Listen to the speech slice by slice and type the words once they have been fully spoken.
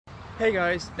Hey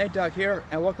guys, NATEDOG here,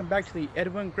 and welcome back to the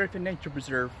Edwin Griffin Nature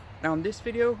Preserve. Now in this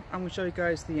video, I'm going to show you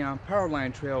guys the power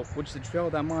line trail, which is the trail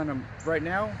that I'm on right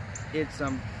now. It's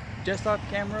just off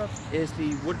camera is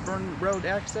the Woodburn Road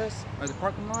access, or the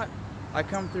parking lot. I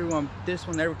come through this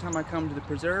one every time I come to the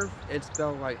preserve. It's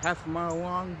about like half a mile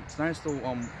long. It's a nice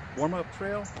little warm-up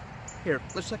trail. Here,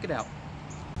 let's check it out.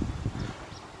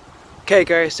 Okay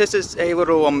guys, this is a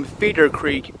little feeder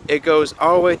creek. It goes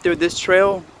all the way through this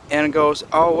trail and it goes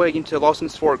all the way into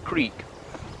Lawson's Fork Creek.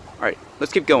 Alright,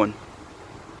 let's keep going.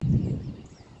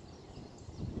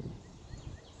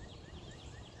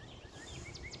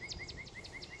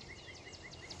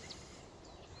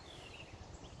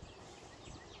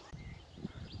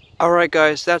 Alright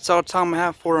guys, that's all the time I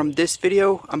have for this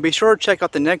video. Be sure to check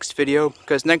out the next video,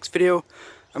 because next video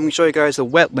I'm going to show you guys the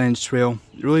wetlands trail.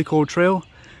 Really cool trail.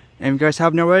 And if you guys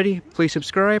haven't already, please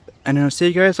subscribe, and I'll see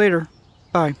you guys later.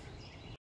 Bye.